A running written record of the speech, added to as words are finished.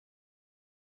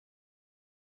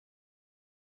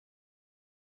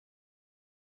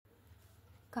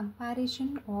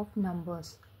Comparison of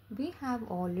numbers. We have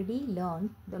already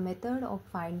learned the method of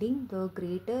finding the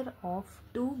greater of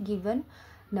two given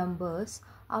numbers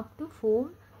up to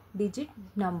 4-digit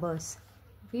numbers.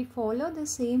 We follow the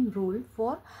same rule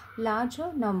for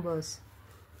larger numbers.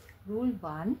 Rule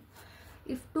 1.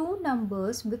 If two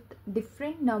numbers with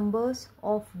different numbers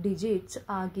of digits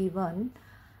are given,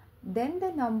 then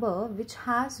the number which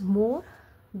has more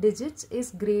digits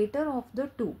is greater of the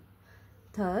two.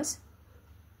 Thus,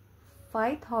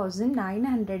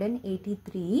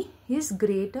 5983 is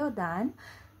greater than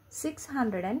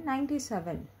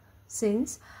 697,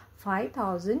 since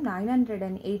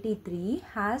 5983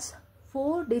 has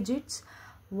 4 digits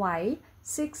while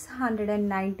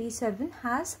 697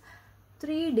 has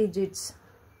 3 digits.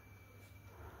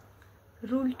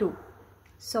 Rule 2.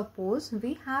 Suppose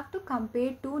we have to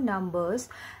compare two numbers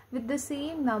with the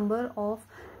same number of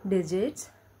digits.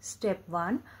 Step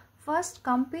 1. First,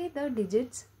 compare the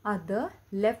digits at the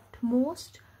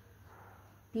leftmost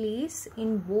place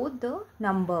in both the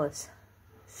numbers.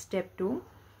 Step 2.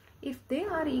 If they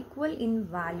are equal in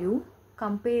value,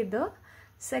 compare the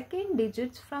second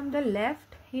digits from the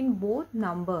left in both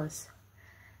numbers.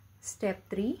 Step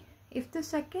 3. If the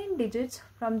second digits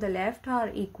from the left are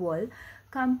equal,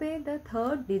 compare the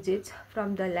third digits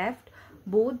from the left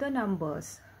both the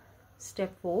numbers.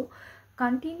 Step 4.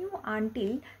 Continue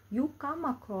until you come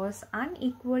across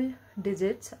unequal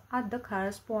digits at the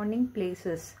corresponding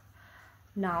places.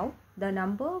 Now, the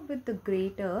number with the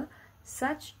greater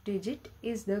such digit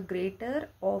is the greater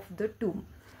of the two.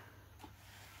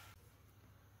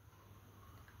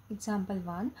 Example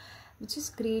 1, which is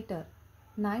greater,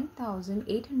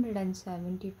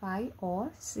 9875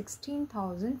 or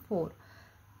 16004.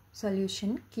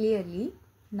 Solution: clearly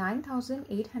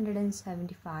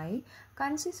 9875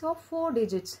 consists of 4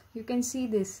 digits. You can see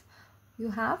this.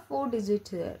 You have 4 digits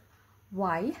here,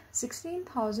 while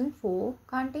 16004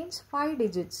 contains 5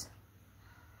 digits.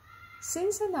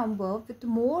 Since a number with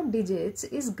more digits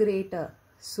is greater,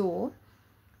 so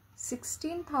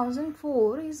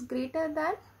 16004 is greater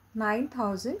than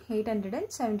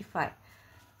 9875.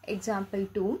 Example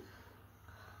 2,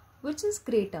 which is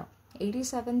greater,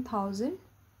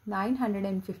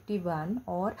 87,951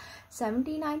 or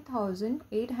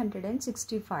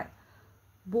 79,865.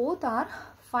 Both are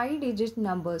 5-digit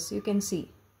numbers, you can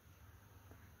see.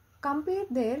 Compare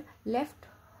their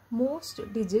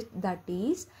leftmost digit, that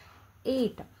is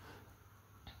 8.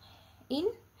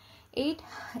 In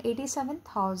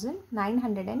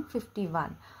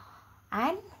 87,951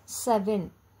 and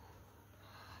 7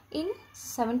 in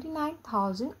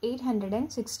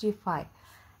 79,865,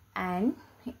 and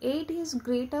 8 is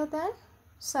greater than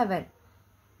 7.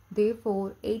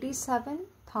 Therefore,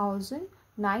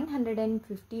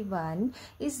 87,951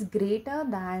 is greater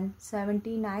than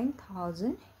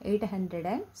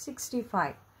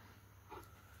 79,865.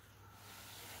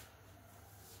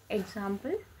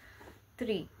 Example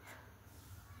 3.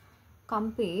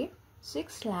 Compare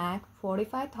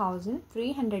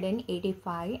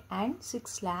 6,45,385 and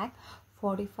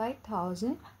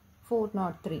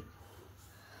 6,45,403.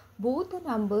 Both the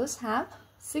numbers have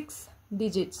 6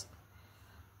 digits.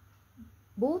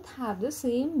 Both have the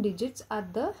same digits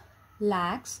at the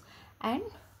lakhs and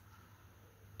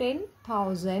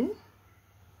 10,000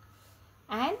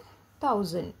 and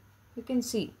 1,000. You can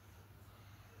see.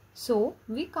 So,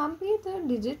 we compare the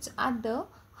digits at the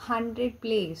 100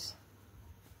 place.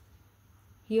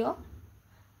 Here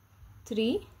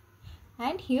 3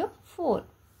 and here 4.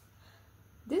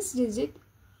 This digit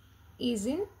is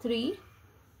in 3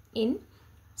 in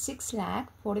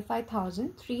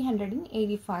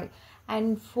 6,45,385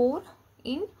 and 4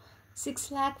 in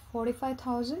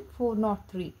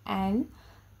 6,45,403, and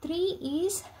 3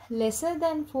 is lesser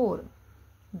than 4.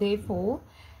 Therefore,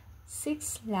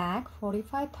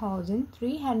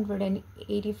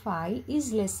 6,45,385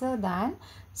 is lesser than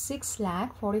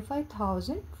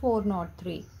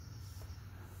 6,45,403.